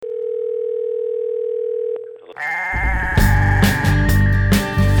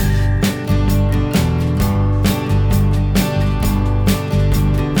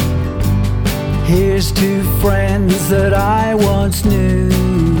friends that I once knew.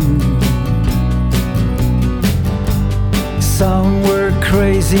 Some were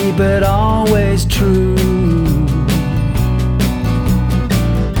crazy but always true.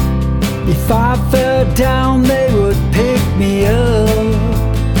 If I fell down, they would pick me up.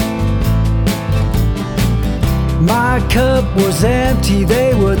 My cup was empty,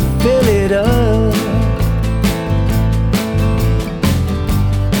 they would fill it up.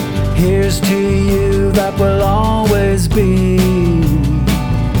 Here's to you that will always be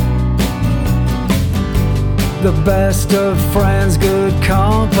the best of friends, good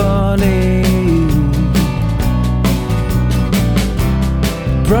company.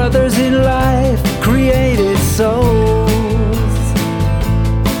 Brothers in life, created souls.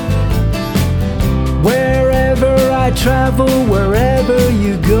 Wherever I travel, wherever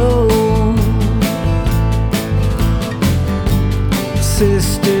you go.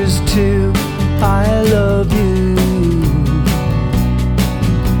 Sisters too, I love you.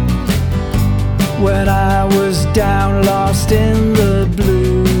 When I was down, lost in the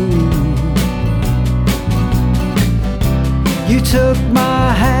blue, you took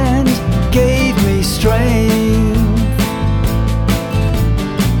my hand, gave me strength,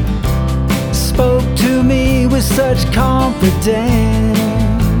 spoke to me with such confidence.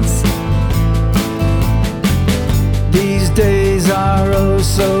 These days are oh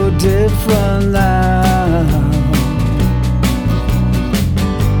so different now.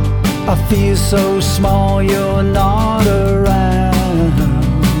 I feel so small, you're not around.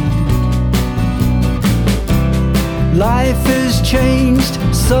 Life has changed,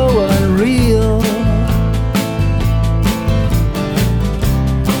 so unreal.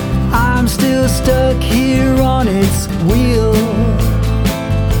 I'm still stuck here on its wheel.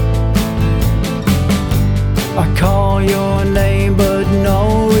 I call your name but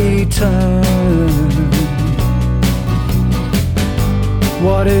no return.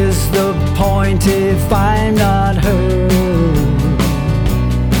 What is the point if I'm not heard?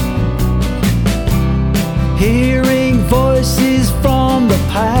 Hearing voices from the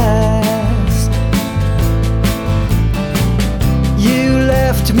past. You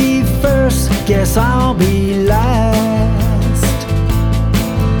left me first, guess I'll be last.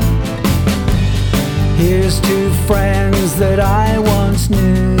 Here's to friends that I once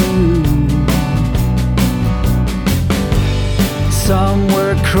knew. Some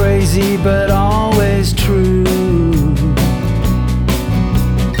were crazy but always true.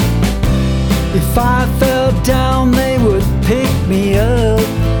 If I fell down, they would pick me up.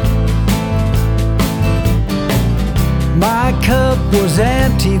 My cup was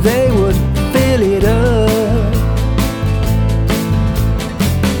empty, they would fill it up.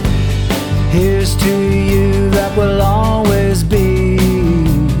 Here's to you that will always be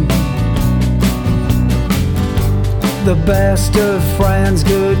the best of friends,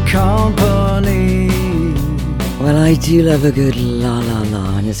 good company. Well, I do love a good la la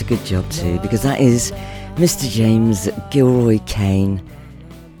la, and it's a good job too, because that is Mr. James Gilroy Kane.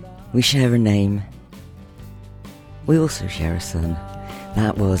 We share a name. We also share a son.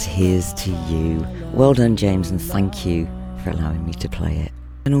 That was Here's to You. Well done, James, and thank you for allowing me to play it.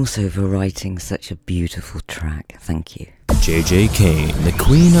 And also for writing such a beautiful track. Thank you. JJ Kane, the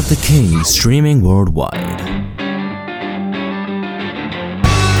Queen of the Kings, streaming worldwide.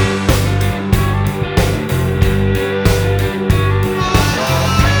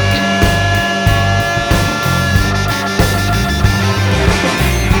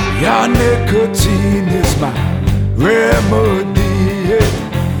 Your nicotine is my remedy,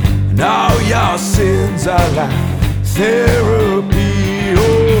 and all your sins are like therapy.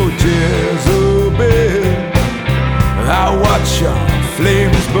 Oh, Jezebel, I watch your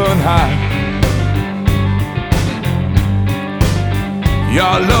flames burn high.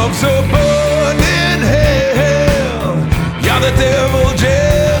 Your love's a burning hell. You're the devil,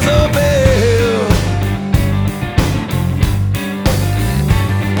 Jezebel.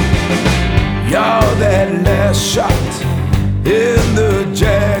 You're that last shot in the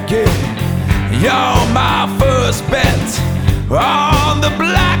jacket. You're my first bet on the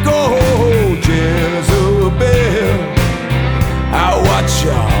black hole, Jezebel. I watch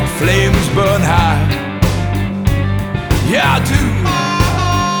your flames burn high. Yeah, I do.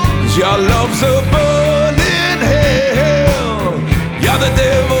 'Cause your love's a burning hell. You're the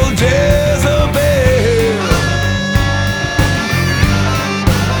devil, Jezebel.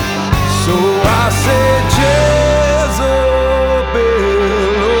 So I say Jezebel,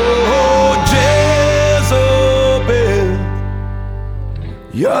 oh Jezebel.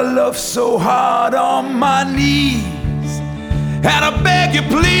 Your love so hard on my knees, and I beg you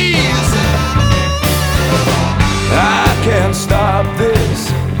please, I can't stop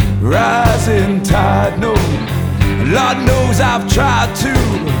this rising tide, no. Lord knows I've tried to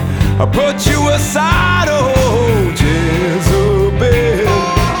put you aside, oh Jezebel.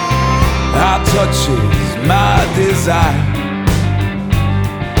 Our touch is my desire.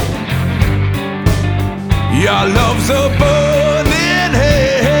 Your love's a burning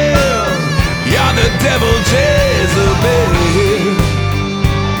hell. You're the devil, Jezebel.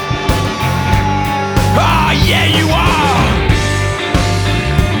 Oh, yeah, you are.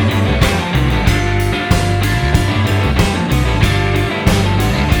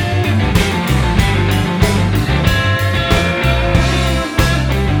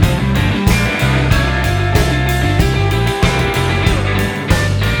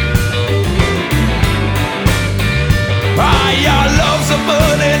 Ah, your love's a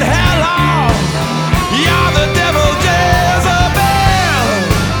burning hell on. You're the devil, Jezebel.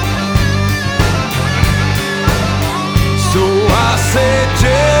 So I say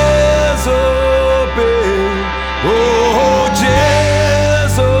Jezebel, oh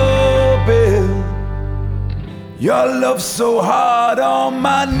Jezebel. Your love's so hard on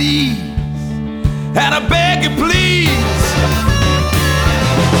my knees, and I beg you please,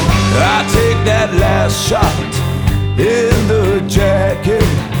 I take that last shot in the jacket,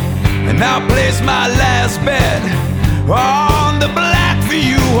 and I'll place my last bet on the black for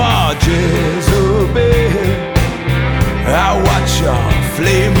you, oh Jezebel. I'll watch your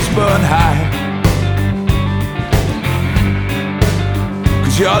flames burn high,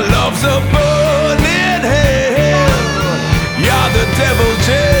 'cause your love's a burning hell. You're the devil,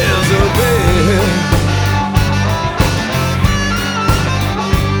 Jezebel.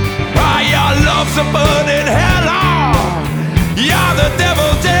 Ah, your love's a burning hell. You're the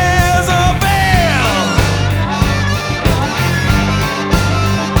devil, Jezebel.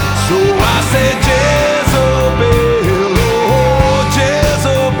 So I say Jezebel, oh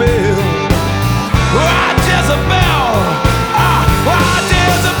Jezebel, ah Jezebel, ah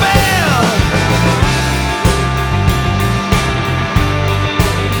Jezebel.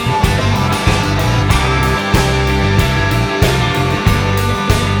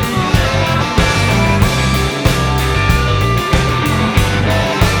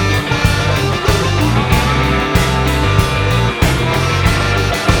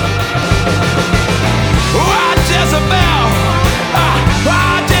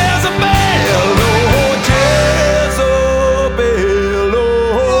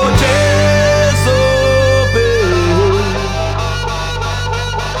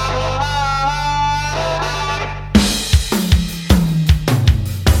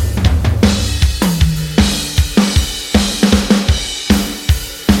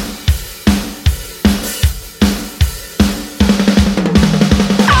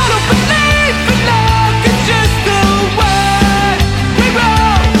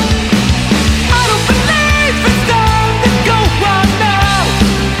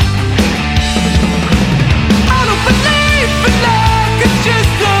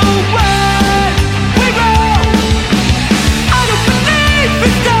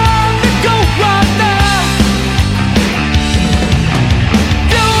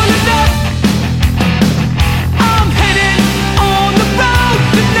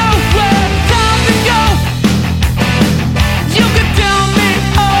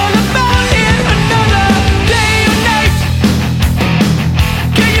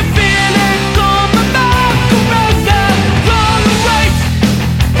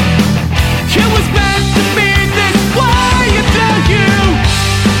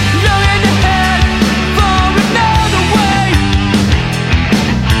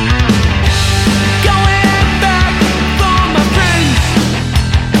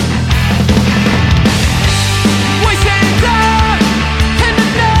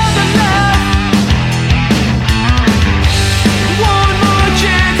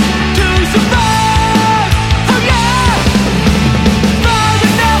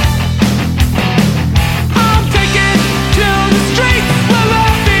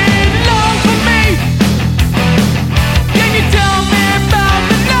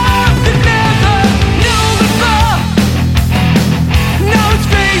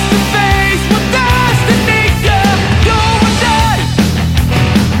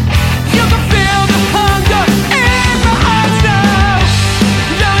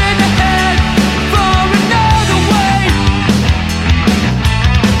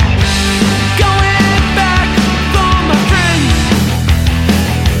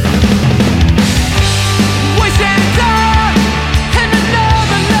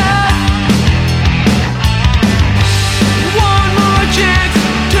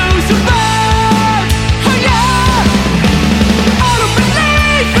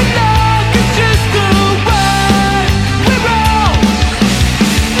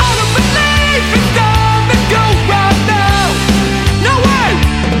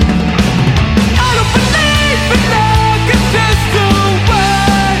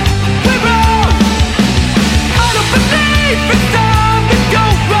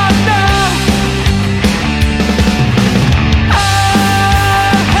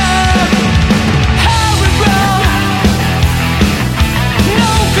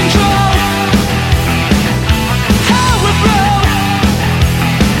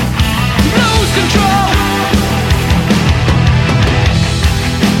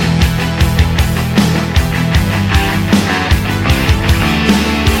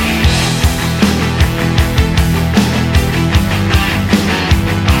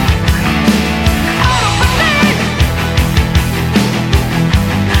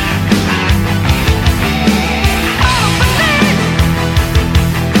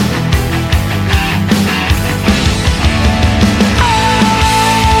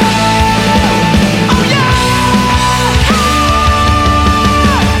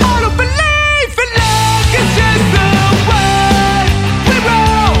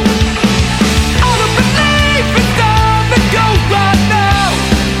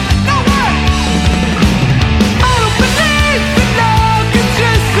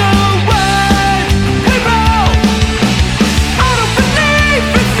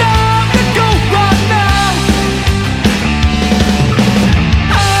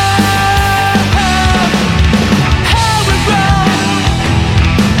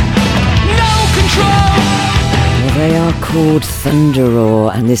 called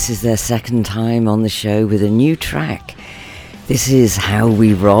Thunderor, and this is their second time on the show with a new track. This is How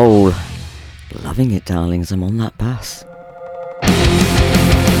We Roll. Loving it, darlings. I'm on that bus.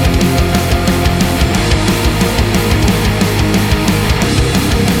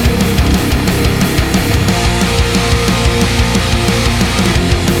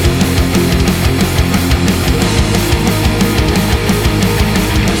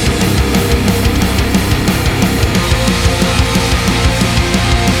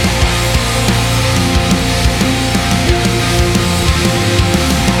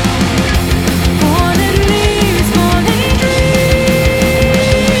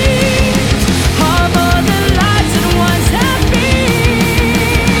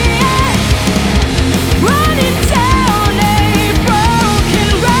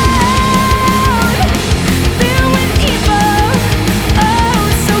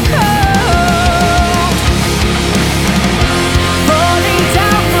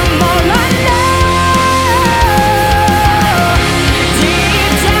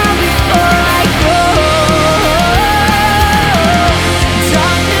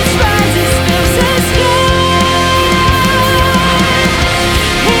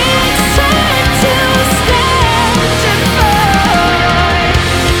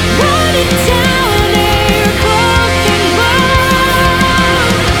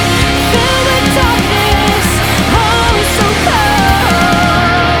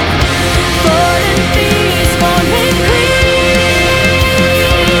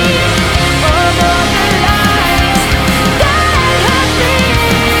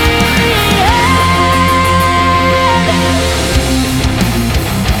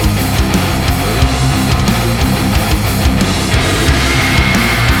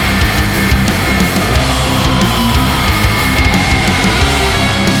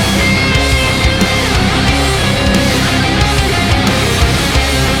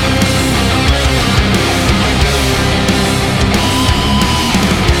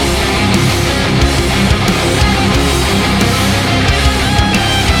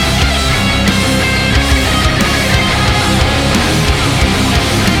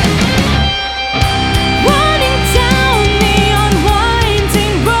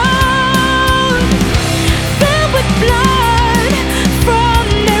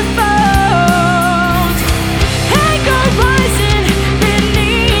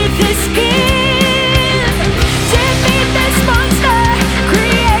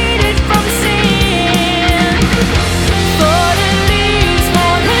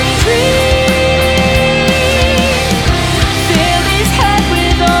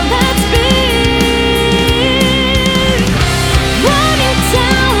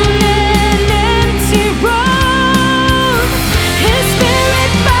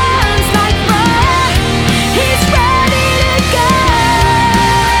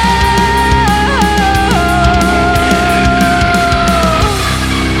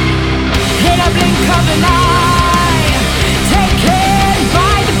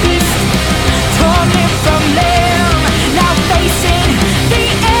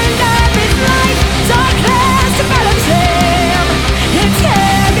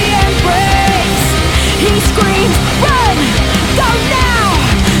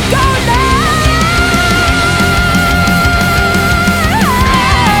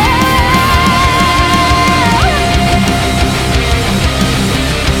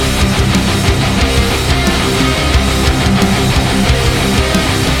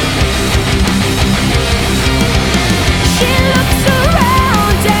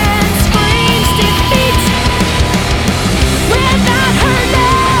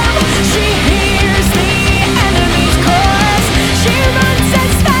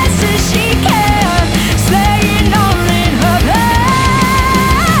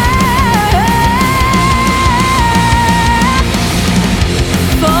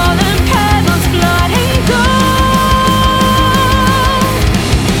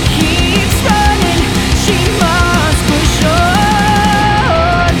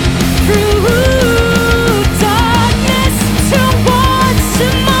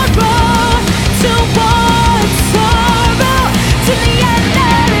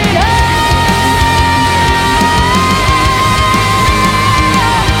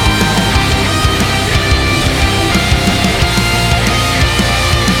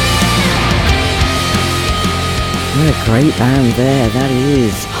 Great band there, that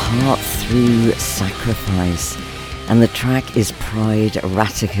is Heart Through Sacrifice, and the track is Pride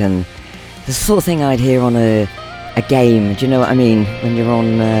Retaken. The sort of thing I'd hear on a game, do you know what I mean, when you're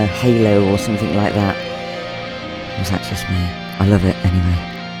on Halo or something like that. Or was that just me? I love it anyway.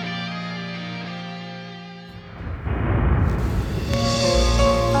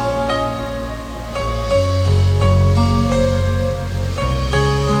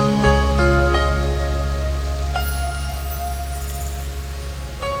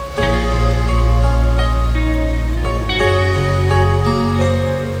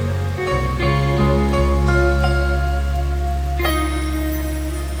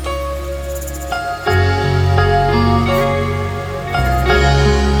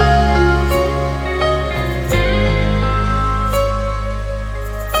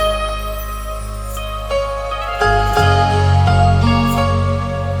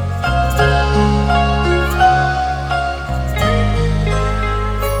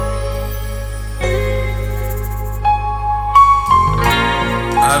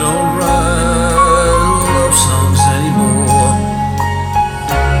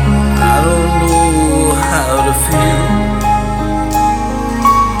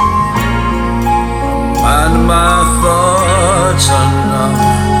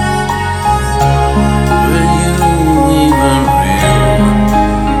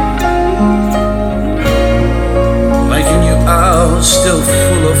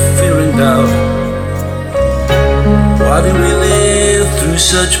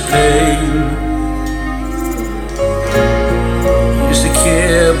 such pain. You used to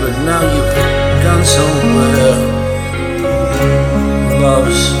care, but now you've gone somewhere.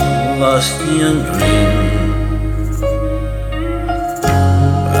 Love's lost young dream.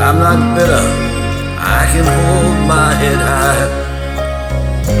 But I'm not bitter, I can hold my head high.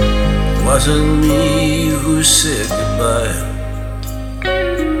 It wasn't me who said goodbye.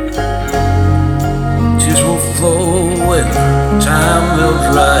 Tears will flow when time will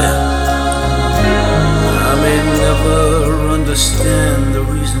dry. I may never understand the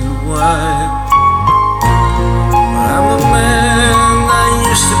reason why, but I'm the man I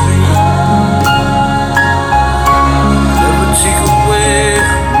used to be. Never take away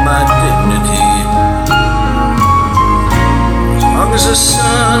my dignity. As long as the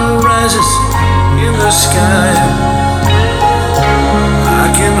sun rises in the sky, I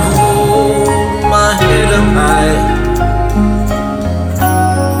can hold my head up high.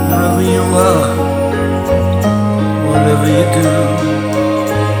 Wherever you are, whatever you do,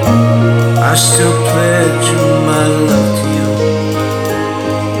 I still pledge my love to you.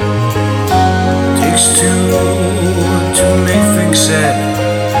 Takes two to make things sad.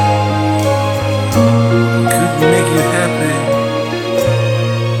 Could make you happy.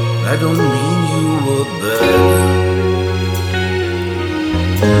 I don't mean you were bad.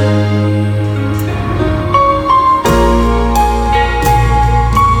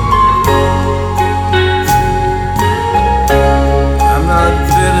 I'm not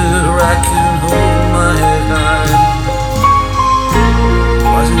bitter, I can hold my head high.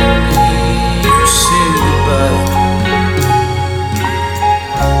 Wasn't me who said goodbye.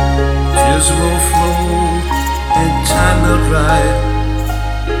 Tears will flow and time will dry.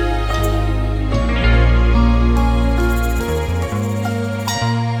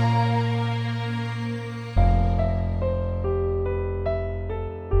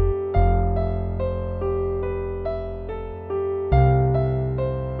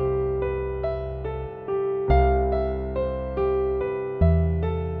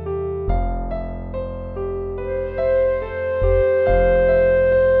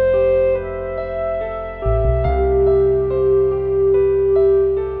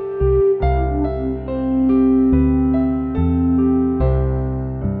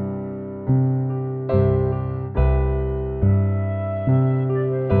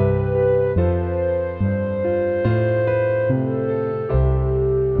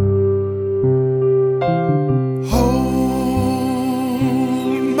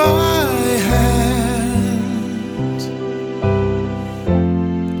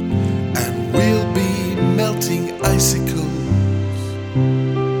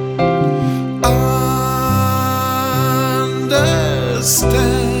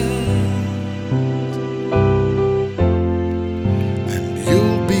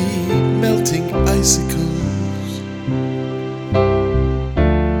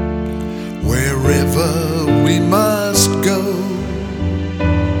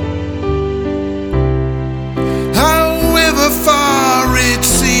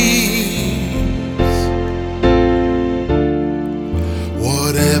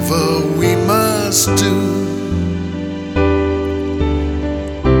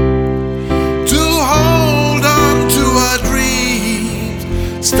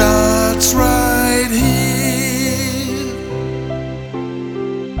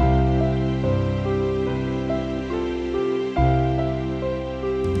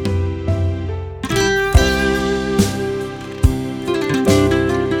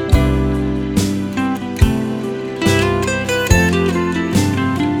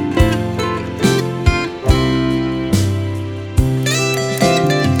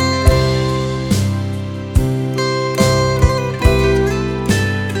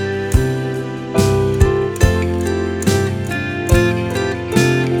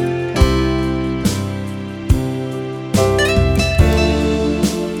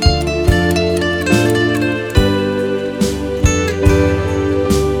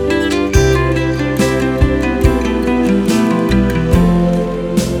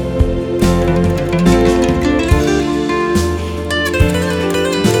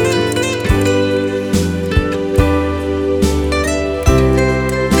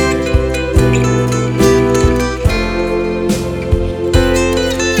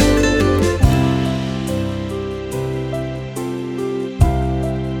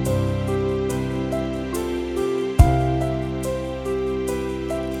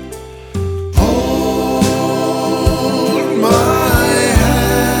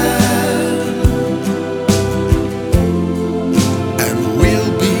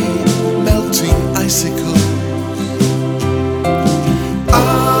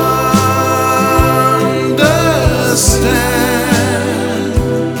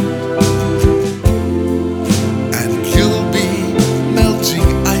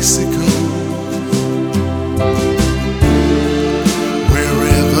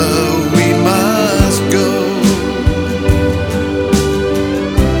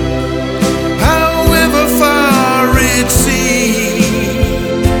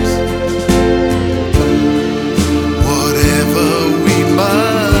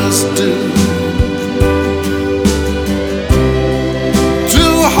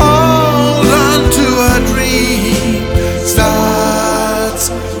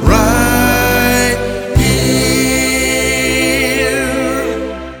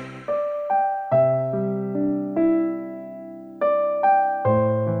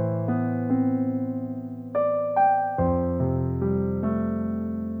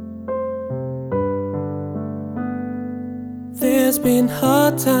 been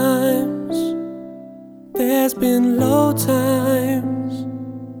hard times, there's been low times,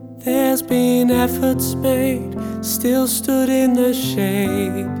 there's been efforts made, still stood in the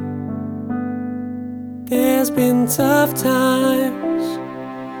shade. There's been tough times,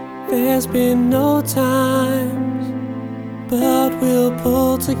 there's been no times, but we'll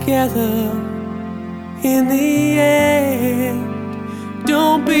pull together in the end.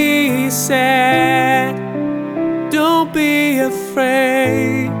 Don't be sad, don't be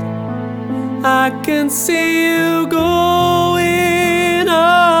afraid. I can see you going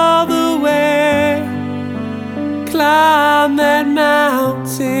all the way. Climb that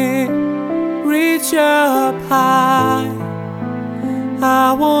mountain, reach up high.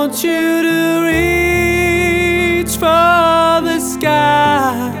 I want you to reach for the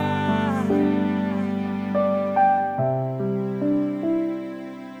sky.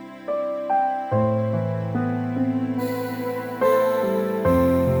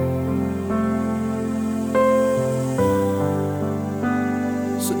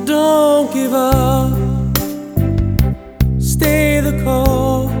 Don't give up, stay the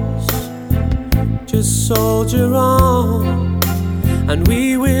course, just soldier on, and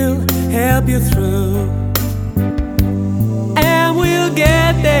we will help you through, and we'll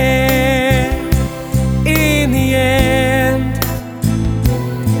get there in the end.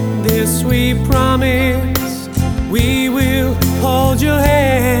 This we promise, we will hold your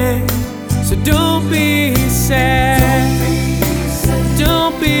hand, so don't be sad.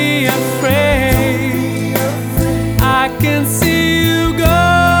 Don't be afraid. I can see you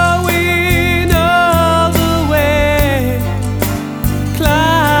going all the way.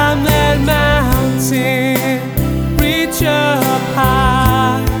 Climb that mountain, reach up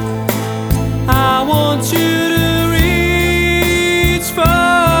high. I want you to reach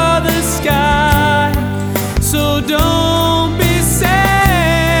for the sky. So don't be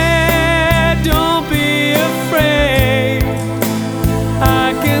sad, don't be afraid.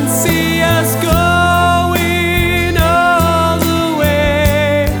 I can see us going all the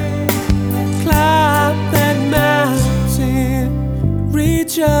way. Climb that mountain,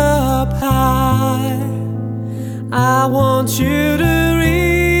 reach up high. I want you to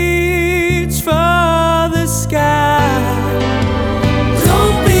reach for the sky.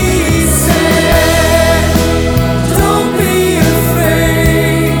 Don't be sad, don't be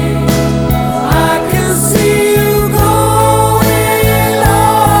afraid. I can see you going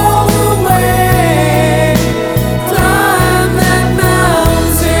all the way. Climb that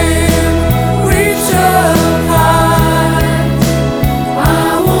mountain, reach up high.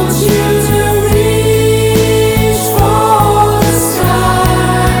 I want you to reach for the sky.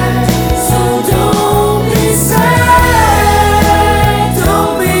 So don't be sad,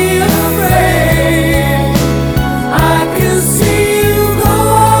 don't be afraid. I can see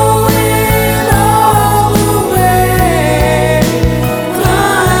you going all the way.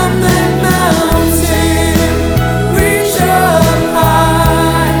 Climb that mountain, reach up high.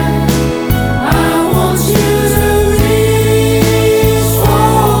 I want you to reach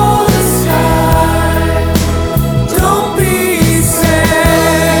for the sky. Don't be sad,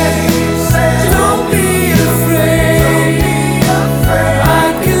 don't be afraid.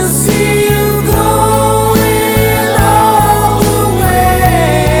 I can see you going all the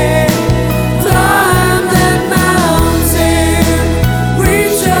way. Climb that mountain,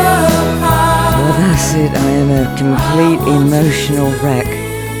 reach up high. Well, that's it. I am a complete emotional wreck.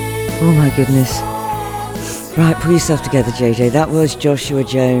 Oh my goodness. Right, pull yourself together, JJ. That was Joshua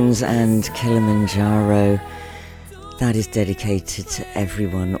Jones and Kilimanjaro. That is dedicated to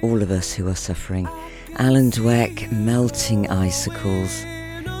everyone, all of us who are suffering. Alan Dweck, Melting Icicles.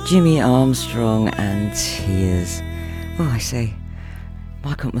 Jimmy Armstrong and Tears. Oh, I say,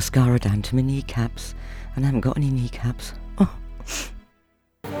 I got mascara down to my kneecaps, and I haven't got any kneecaps. Oh.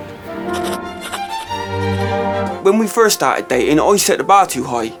 When we first started dating, I set the bar too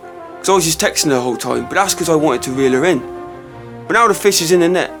high, because I was just texting her the whole time, but that's because I wanted to reel her in. But now the fish is in the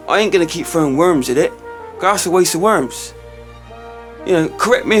net, I ain't going to keep throwing worms at it, because that's a waste of worms. You know,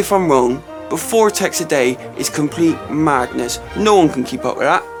 correct me if I'm wrong, but 4 texts a day is complete madness. No one can keep up with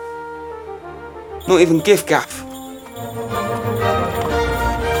that. Not even Gift Gaff.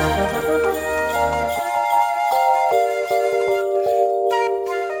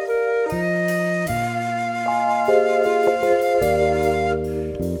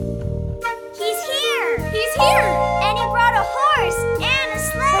 He's here! He's here! And he brought a horse and a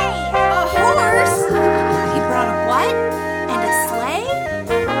sleigh! A horse? He brought a what? And a sleigh?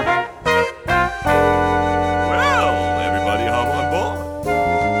 Well, everybody hop on board.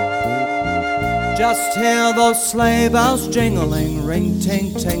 Just hear those sleigh bells jingling, ring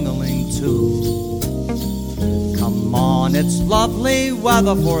ting tingling too. Come on, it's lovely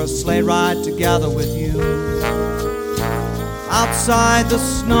weather for a sleigh ride together with you. Outside the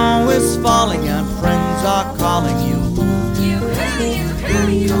snow is falling and friends are calling you.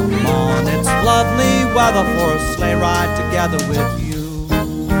 Come on, it's lovely weather for a sleigh ride together with you.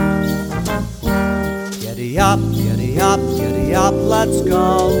 Giddy up, giddy up, giddy up, let's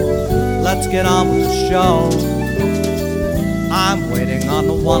go. Let's get on with the show. I'm waiting on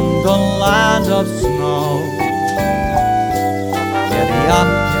the wonderland of snow. Giddy up,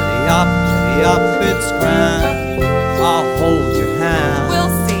 giddy up, giddy up, it's grand. I'll hold your hand.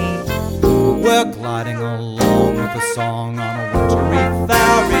 We'll see. We're gliding along with the song on a wintry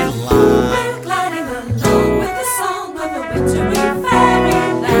fairyland. We're gliding along with the song of a wintry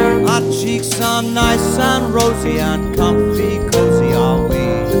fairyland. Our cheeks are nice and rosy and comfy, cozy are we.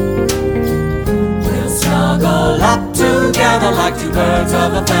 We'll snuggle up together like two birds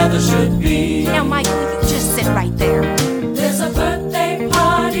of a feather should be. Now, Michael, you just sit right there. There's a birthday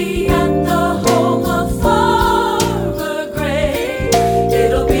party at the home of Farmer Gray.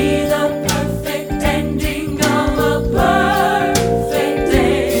 It'll be the perfect ending of a perfect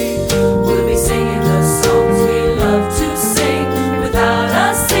day. We'll be singing the songs we love to sing without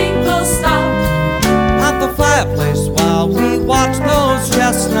a single stop. At the fireplace while we watch those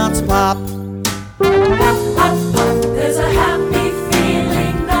chestnuts pop. There's a happy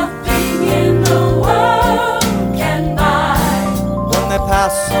feeling nothing in the world can buy. When they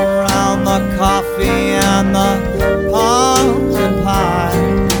pass around the coffee and the pumpkin pie.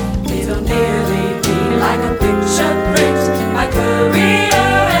 It'll nearly be like a picture print by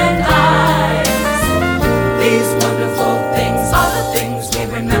Courier and Ives. These wonderful things are the things we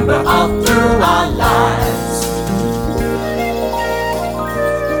remember all through our lives.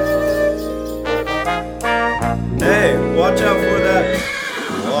 Hey, watch out for that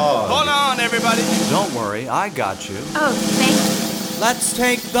log. Hold on, everybody. Don't worry, I got you. Oh, thank you. Let's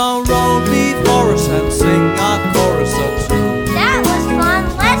take the road before us and sing a chorus or two. That was fun.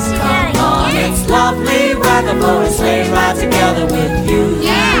 Let's do that again. It's lovely weather for a sleigh ride together with you.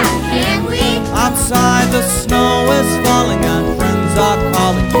 Yeah, can we? Outside the snow is falling and friends are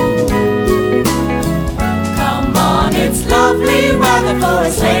calling you. Come on, it's lovely weather for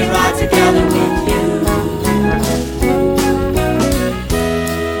a sleigh ride together with you.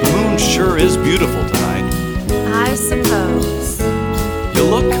 The moon sure is beautiful tonight. I suppose. You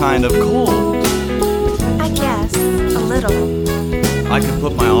look kind of cold. I guess. A little. I could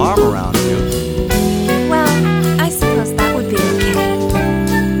put my arm around you. Well, I suppose that would be okay.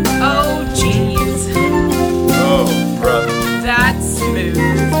 Oh, jeez. Oh, brother. That's smooth.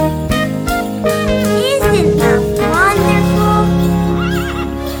 Isn't that wonderful?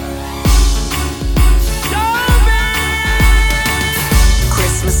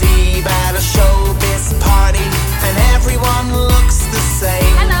 Christmas Eve at a Showbiz party, and everyone looks the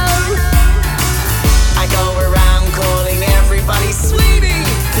same. Hello. I go around calling everybody sweetie,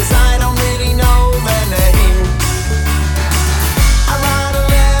 'cause I don't really know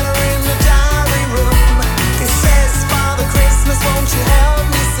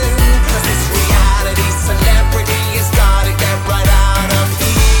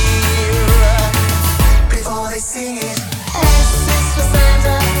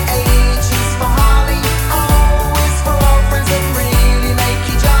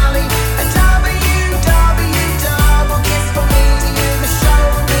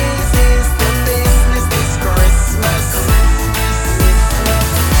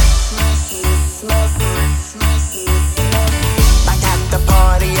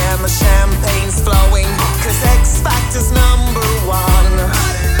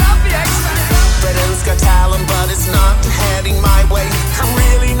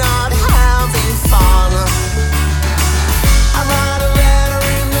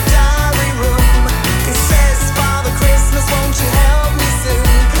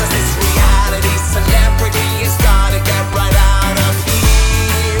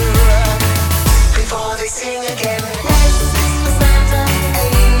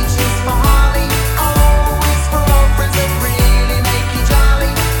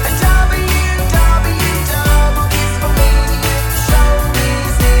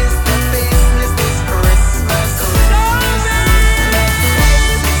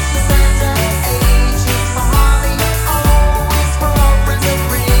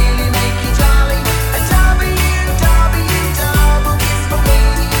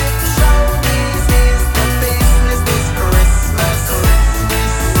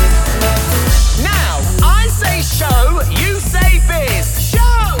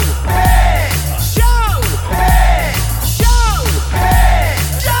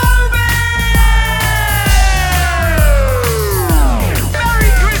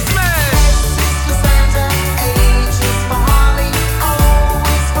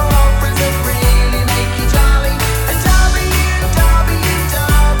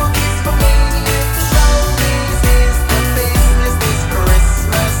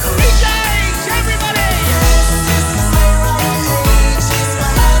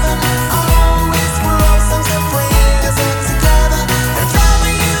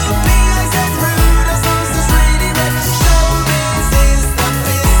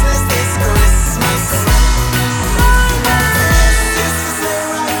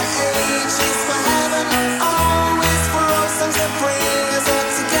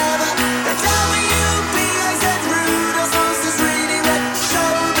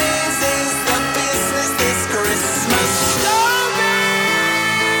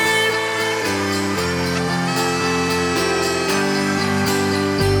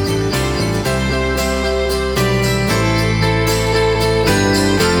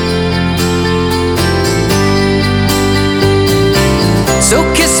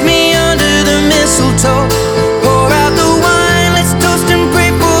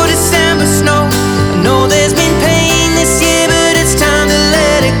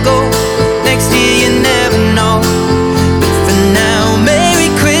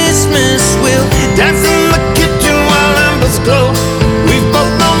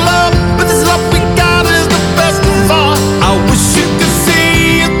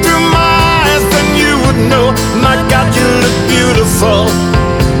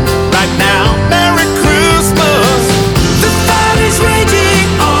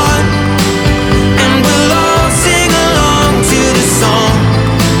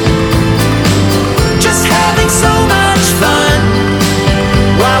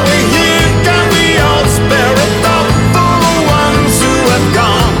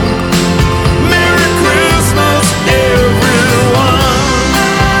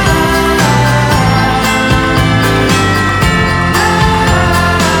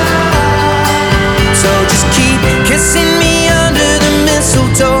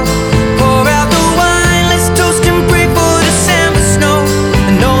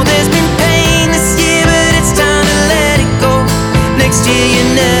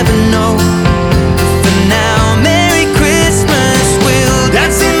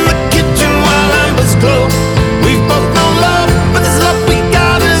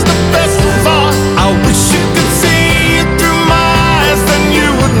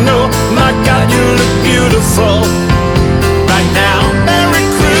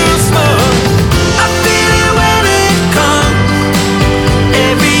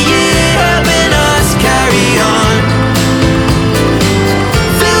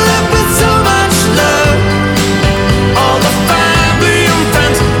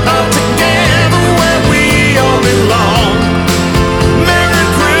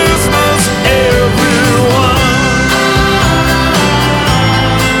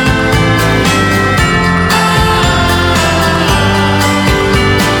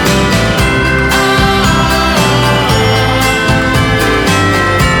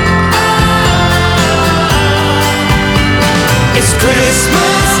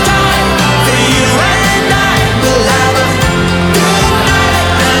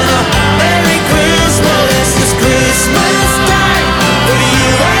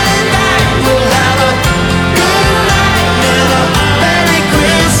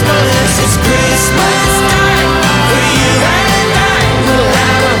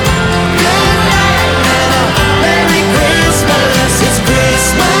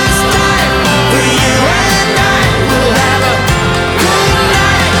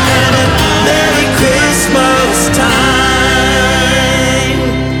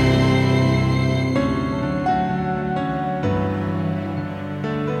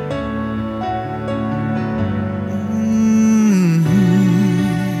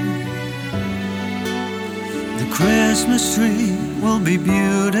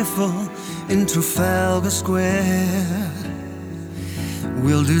beautiful in Trafalgar Square.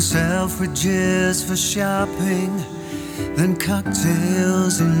 We'll do Selfridges for shopping, then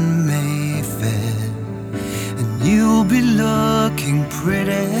cocktails in Mayfair. And you'll be looking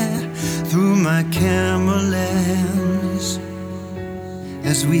pretty through my camera lens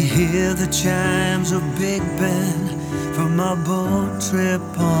as we hear the chimes of Big Ben from our boat trip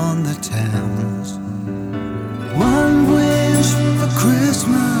on the Thames. One wish for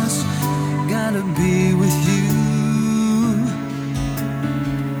Christmas, gotta be with you.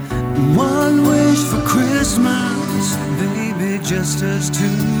 One wish for Christmas, baby, just us two.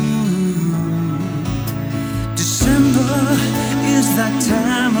 December is that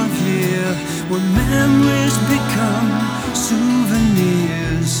time of year when memories become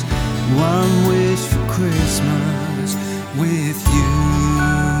souvenirs. One wish for Christmas with you.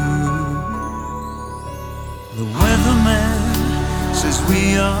 The weatherman says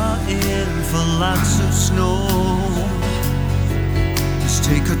we are in for lots of snow. Let's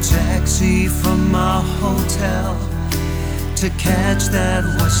take a taxi from our hotel to catch that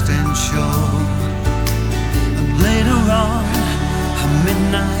West End show. And later on, a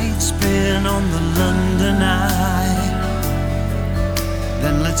midnight spin on the London Eye.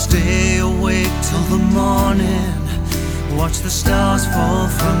 Then let's stay awake till the morning, watch the stars fall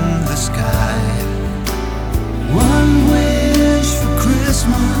from the sky. One wish for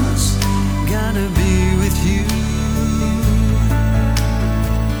Christmas, gotta be with you.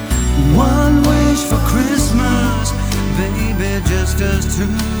 One wish for Christmas, baby, just us two.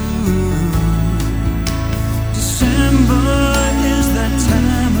 December is that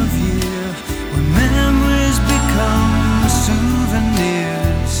time of year when memories become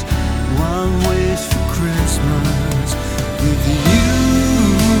souvenirs. One wish for Christmas with you.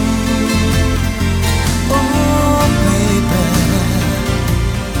 Oh, baby,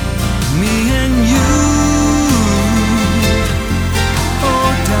 me and you. Oh,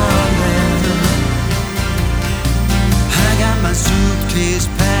 darling, I got my suitcase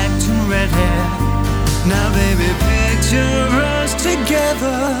packed and ready. Now, baby, picture us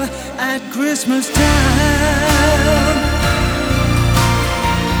together at Christmas time.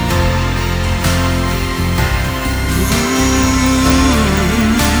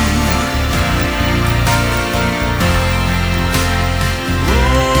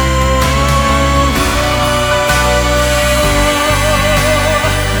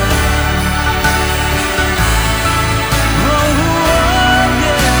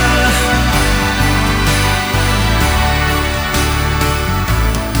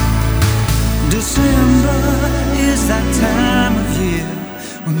 That time of year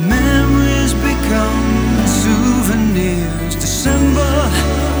when memories become souvenirs. December,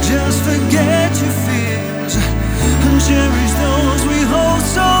 just forget your fears and cherish those we hold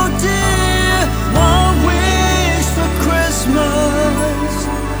so dear. One wish for Christmas,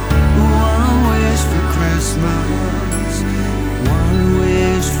 one wish for Christmas, one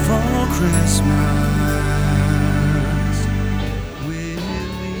wish for Christmas.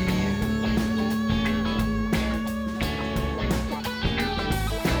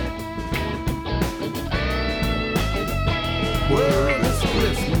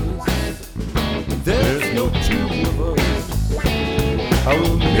 I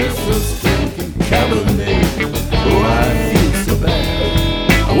will miss us drinking Cabernet. Oh, I feel so bad.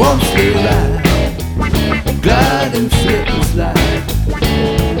 I won't stay alive, glide and slip and slide.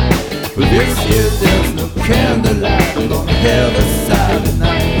 But this year there's no candlelight. I'm gonna have a silent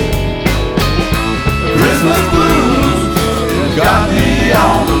night. Christmas blues got me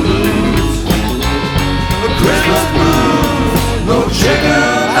on the loose. The Christmas blues, no chicken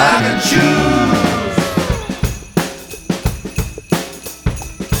I can choose.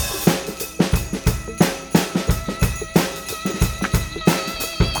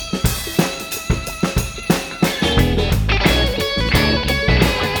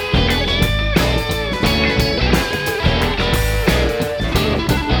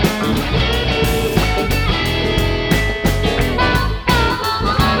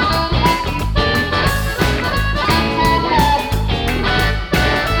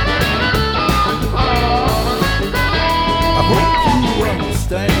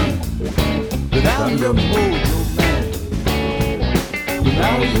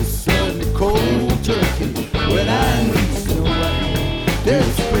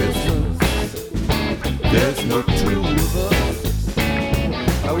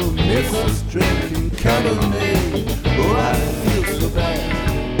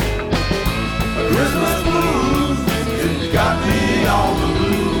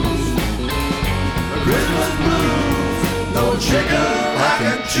 chicken mac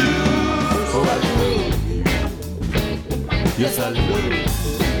and cheese. Oh, I do. Yes, I do.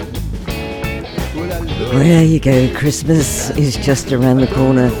 Well, there you go. Christmas is just around the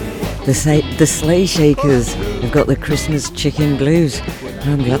corner. The Sleigh Shakers have got the Christmas chicken blues.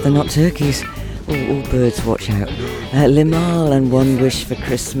 I'm glad they're not turkeys. All birds, watch out. LIMAHL and One Wish for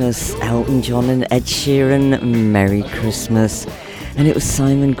Christmas. Elton John and Ed Sheeran, Merry Christmas. And it was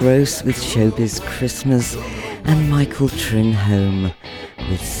Simon Gross with Showbiz Christmas. And Michael Tinholme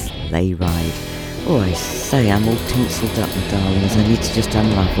with Sleigh Ride. Oh, I say, I'm all tinseled up, my darlings. I need to just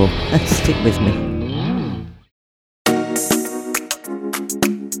unravel. Stick with me.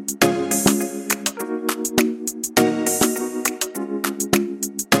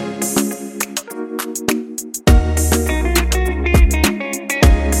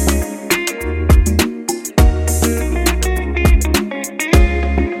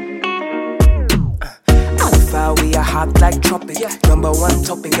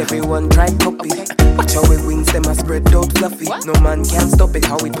 Everyone try copy. Watch how we wings them a spread out fluffy. No man can stop it.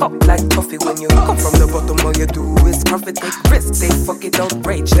 How we pop like coffee. When you come from the bottom, all you do is profit. Take risks, they fuck it,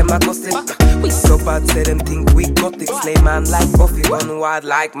 outrage them a gossip. We so bad, say them think we got it. Slay man like Buffy, run wild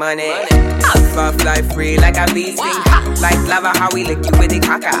like money. Alpha fly free like a bee sting. Hot like lava, how we lick you with the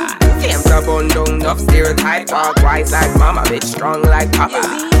caca. Flames are bone down, enough stereotype. Dog wise like mama, bitch strong like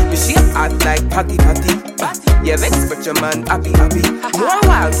papa. You she hot like patty. Yeah, vex but your man happy. More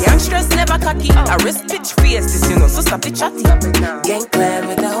wild, young stress never cocky. A wrist bitch face this, you know, so stop the chatty. Gang plan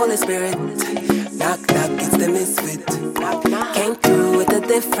with the Holy Spirit. Knock, it's the Misfit. Came through with a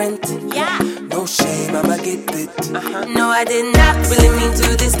different. No shame, I'ma get it. No, I did not really mean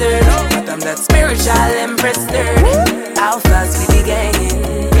to disturb, but I'm that spiritual empress nerd. How fast we be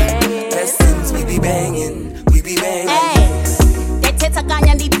gangin'. Blessings we be bangin'. Hey, they take a gun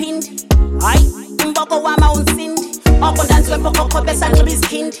and the pinned. Aye. Mboko wama unsindi okondanzwe mboko besa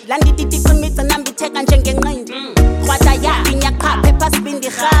ngibiskindi landidi commit nambitheka njengenqindi kwada ya inyakha pepper spindi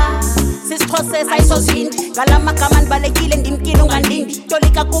kha sisiprocess ayisozindi ngalamagama nibalekile ndimkile ungandindi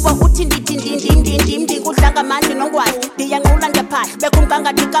tolika kuba uthi ndindi kudlanga manje nongwazi ndiyanqula ngephahla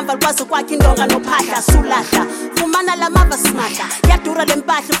bekumgangathi kamva likwazi kwakhe indonga nophahla sulahla fumana lamava smahla yadura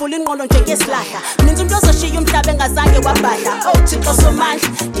lempahla fula ingqondo njengesilahla ninzi umuntu ozoshiya umhlaba engazange wabhadla Thixo somandla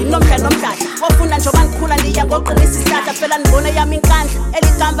ndinomhla nomhlahla wafuna njengoba ngikhula ndiya ngoqinisa isihlahla phela ndibona yami inkandla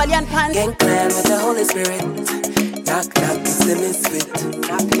eligamba liyaniphandla. Gang plan with the Holy Spirit. Knock, it's the Misfit.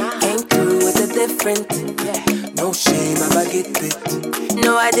 Came through with a different. No shame, I'ma get it.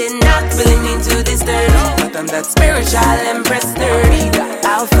 No, I did not really mean to disturb, but I'm that spiritual empress nerd.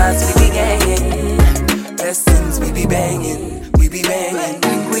 How fast we be gangin'. Blessings we be bangin'.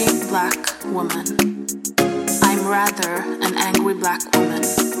 Angry black woman. I'm rather an angry black woman.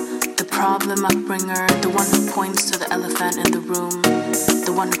 The problem upbringer, the one who points to the elephant in the room,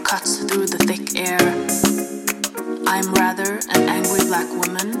 the one who cuts through the thick air. I'm rather an angry black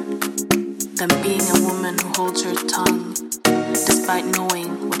woman than being a woman who holds her tongue despite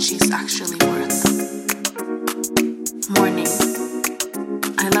knowing what she's actually worth. Morning.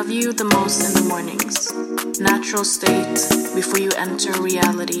 I love you the most in the mornings. Natural state before you enter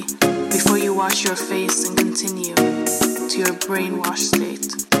reality, before you wash your face and continue to your brainwashed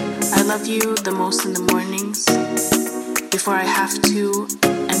state. I love you the most in the mornings, before I have to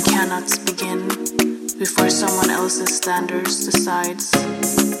and cannot begin, before someone else's standards decides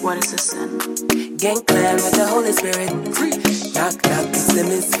what is a sin. Gang plan with the Holy Spirit. Knock, it's the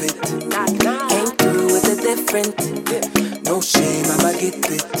Misfit. Came through with a different. No shame, I'ma get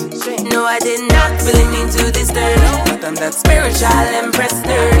it. No, I did not really mean to disturb, but I'm that spiritual empress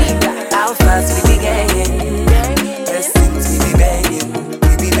nerd. How fast we be gangin'. Blessings we be bangin'.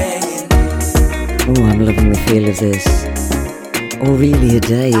 Oh, I'm loving the feel of this. Aurelia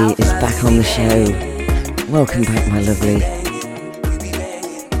Day is back on the show. Welcome back, my lovely.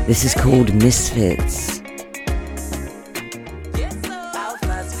 This is called Misfits.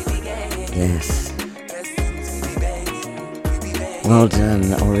 Yes. Well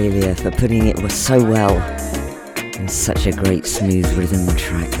done, Aurelia, for putting it so well in such a great smooth rhythm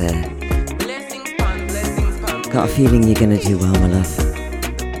track there. Got a feeling you're going to do well, my love.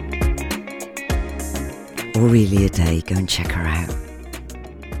 Aurelia Day, go and check her out.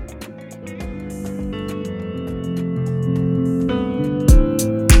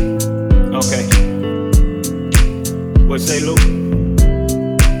 Okay. What say, Luke?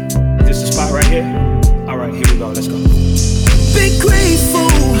 This is the spot right here? Alright, here we go, let's go. Be grateful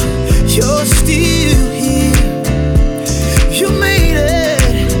you're still here. You made it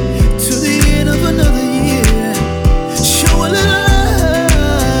to the end of another year. Show a little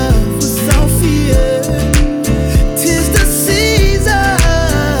love without fear. 'Tis the season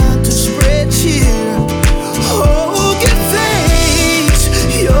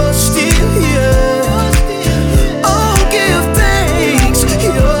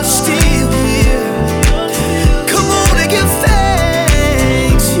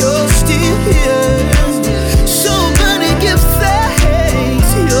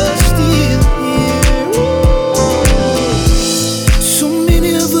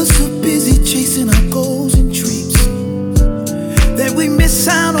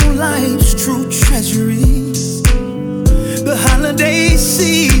life's true treasuries. The holiday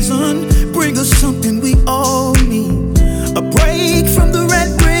season brings us something we all need. A break from the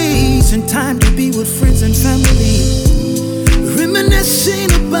rat race and time to be with friends and family.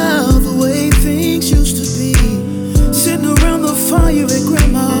 Reminiscing about the way things used to be. Sitting around the fire at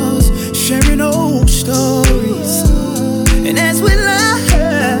grandma's, sharing old stories. And as we laugh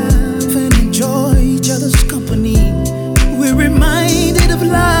and enjoy each other's company, we're reminded of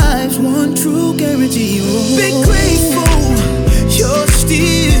life's one true guarantee. Be grateful you're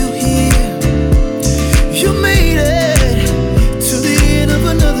still here. You made it to the end of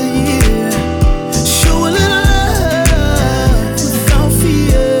another year. Show a little love without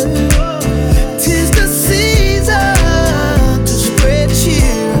fear. 'Tis the season to spread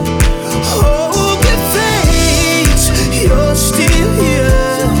cheer. Oh, give thanks you're still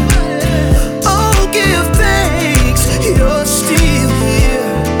here. Oh, give thanks you're still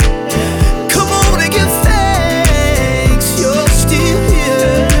here. Come on and give thanks you're still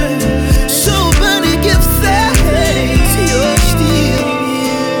here. Somebody give thanks you're still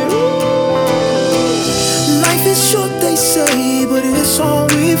here. Life is short, they say, but it's all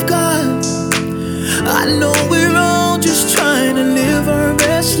we've got. I know we're all just trying to live our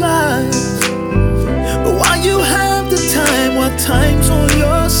best lives. But while you have the time, while time's on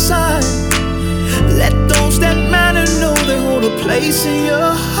your side, let those that matter know they hold a place in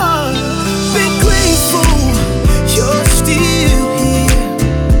your heart. Be grateful you're still here.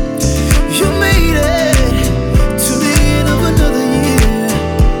 You made it to the end of another year.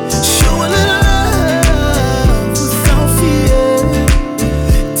 Show a little love without fear.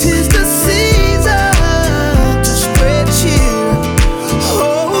 'Tis the season to spread cheer.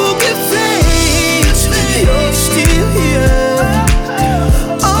 Oh, give thanks you're still here.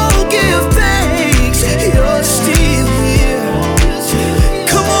 Oh, give thanks you're still here.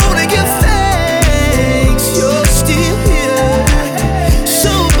 Come on and give thanks you're still here.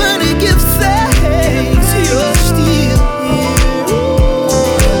 Somebody give thanks you're still here.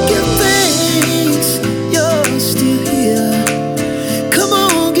 Give thanks you're still here. Come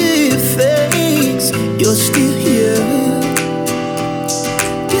on, give thanks you're still here.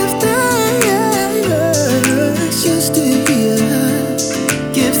 Give thanks you're still here.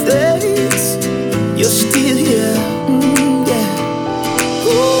 Give thanks you're still here. Yeah.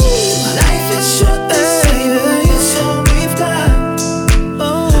 Ooh, life is short, they say, but it's all we've got.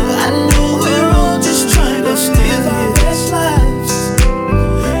 Oh, I know we're all just trying to live our best lives.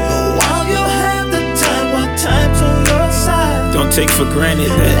 But while you have the time, while time's on your side, Don't take for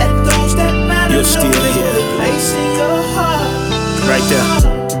granted that let those that matter you're still know they here. hold a place in your heart. right there.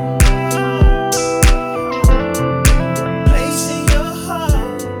 Place in your heart.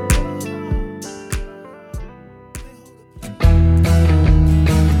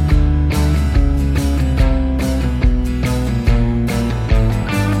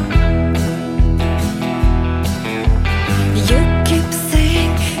 You keep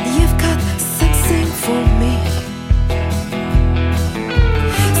saying you've got something for me,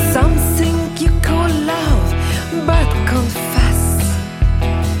 something you call love, but confess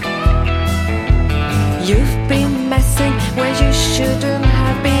you've been messing where you shouldn't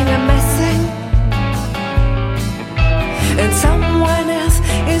have been a messing, and someone else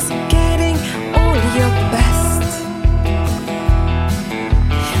is getting all your best.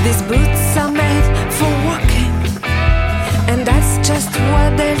 These boots are made for walking, and that's just what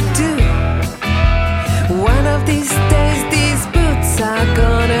they'll do. One of these days, these boots are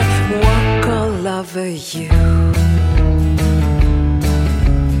gonna walk all over you.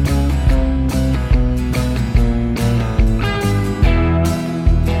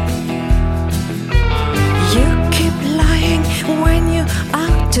 You keep lying when you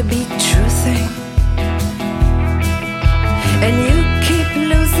ought to be truthing, and you keep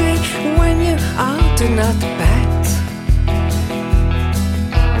losing when you ought to not bet.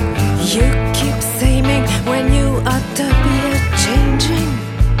 You keep saying when you ought to be a changing.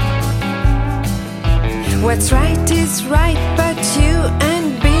 What's right is right, but you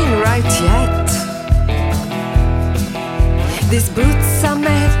ain't been right yet. These boots are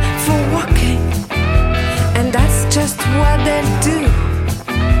made for walking, and that's just what they'll do.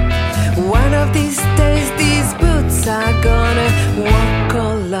 One of these days, these boots are gonna walk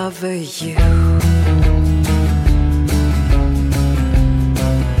all over you.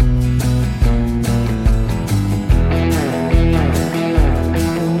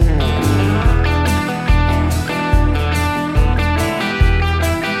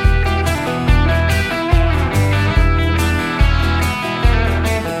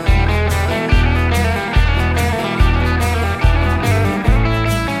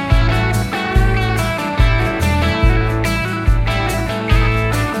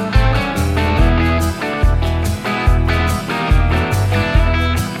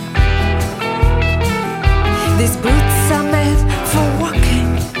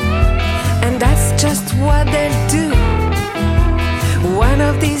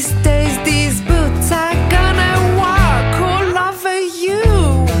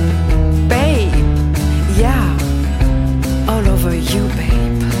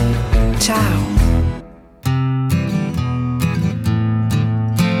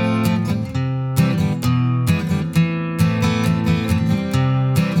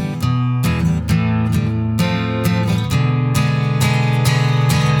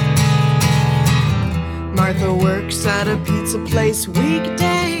 Martha works at a pizza place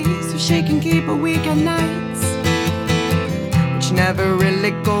weekdays so she can keep her weekend nights, but she never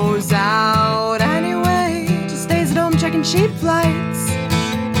really goes out anyway, just stays at home checking cheap flights.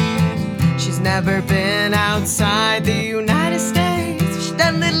 She's never been outside the United States, she's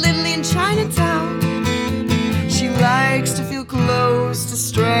done Little Italy and Chinatown. She likes to feel close to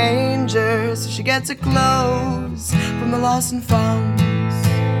strangers, so she gets her clothes from the lost and found.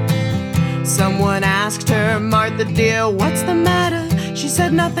 Someone asked her, Martha dear, what's the matter? She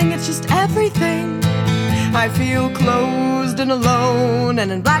said nothing, it's just everything. I feel closed and alone,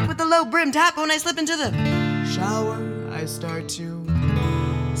 and in black with a low-brimmed hat. When I slip into the shower, I start to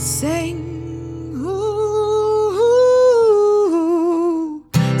sing. Ooh.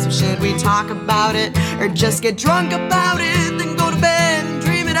 So should we talk about it, or just get drunk about it, then go to bed and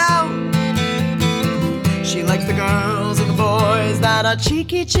dream it out? She likes the girls and the boys that are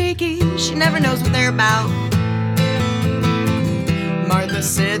cheeky, cheeky. She never knows what they're about. Martha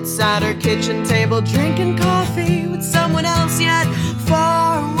sits at her kitchen table drinking coffee with someone else yet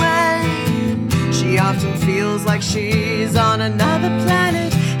far away. She often feels like she's on another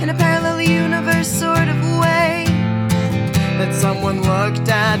planet, in a parallel universe sort of way. But someone looked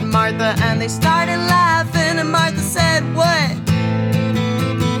at Martha and they started laughing, and Martha said, what?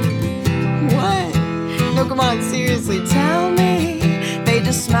 What? No, come on, seriously, tell me. They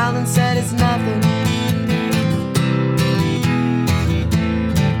just smiled and said it's nothing.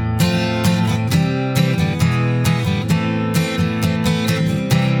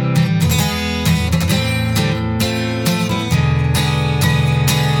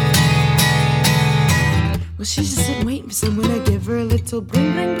 Well, she's just sitting waiting for someone to give her a little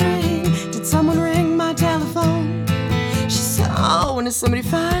bling, bling, bling. Did someone ring my telephone? She said, oh, when is somebody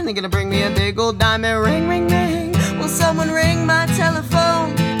finally gonna bring me a big old diamond ring, ring, ring? Will someone ring my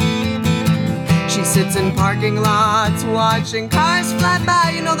telephone? She sits in parking lots watching cars fly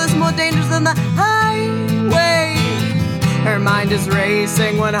by. You know there's more dangers than the highway. Her mind is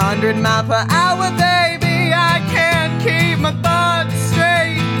racing 100 miles per hour, baby. I can't keep my thoughts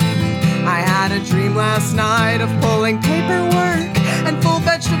straight. I had a dream last night of pulling paperwork and full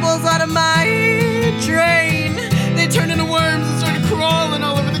vegetables out of my drain. They turned into worms and started crawling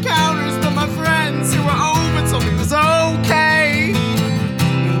all over the counters, but my friends who were over told me it was okay.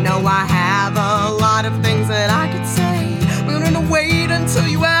 You know I have a lot of things that I could say, but I'm gonna wait until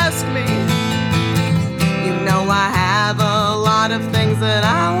you ask me. You know I have a lot of things that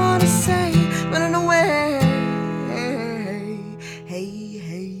I wanna say, but I'm gonna wait.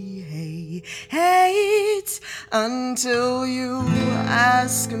 Hate until you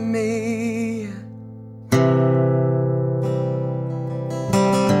ask me.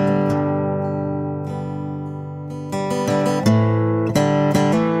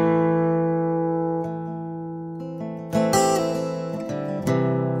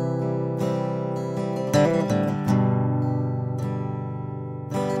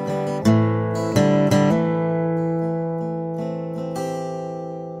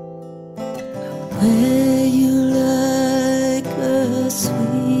 Where you like a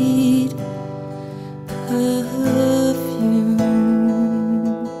sweet perfume,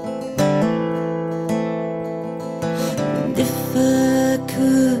 and if I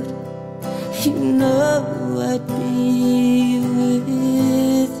could, you know I'd be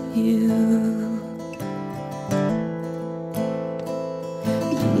with you.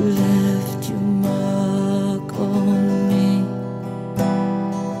 You left your mark on me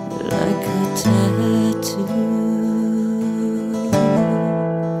like a tattoo,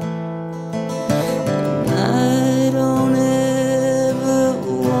 and I don't ever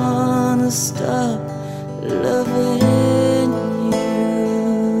wanna stop loving you.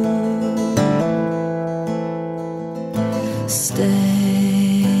 Stay,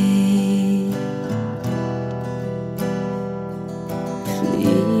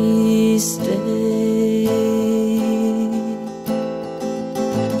 please stay,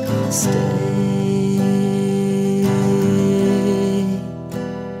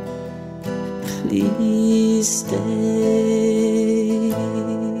 please stay.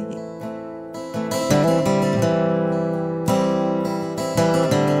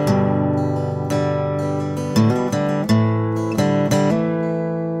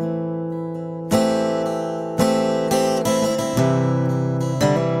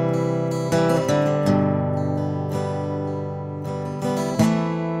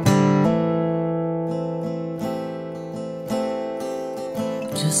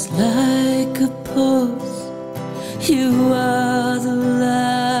 Just like a pulse, you are the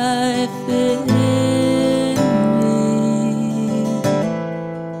life in me.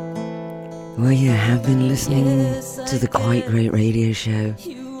 Well, you have been listening to the Quite Great Radio Show.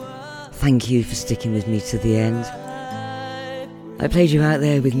 Thank you for sticking with me to the end. I played you out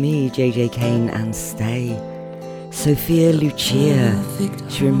there with me, JJ Kane and Stay. Sophia Lucia,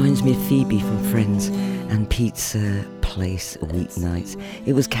 she reminds me of Phoebe from Friends, and Pizza Place Weeknights.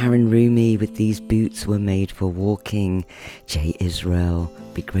 It was Karen Ruimy with These Boots Were Made for Walking. Jay Israel,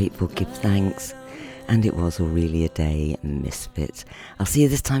 Be Grateful, Give Thanks. And it was Aurelia Day, Misfit. I'll see you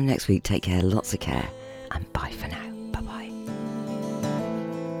this time next week. Take care, lots of care, and bye for now. Bye-bye.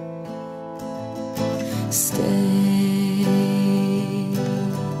 Stay,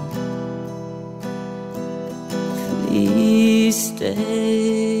 please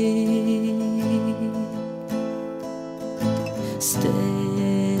stay.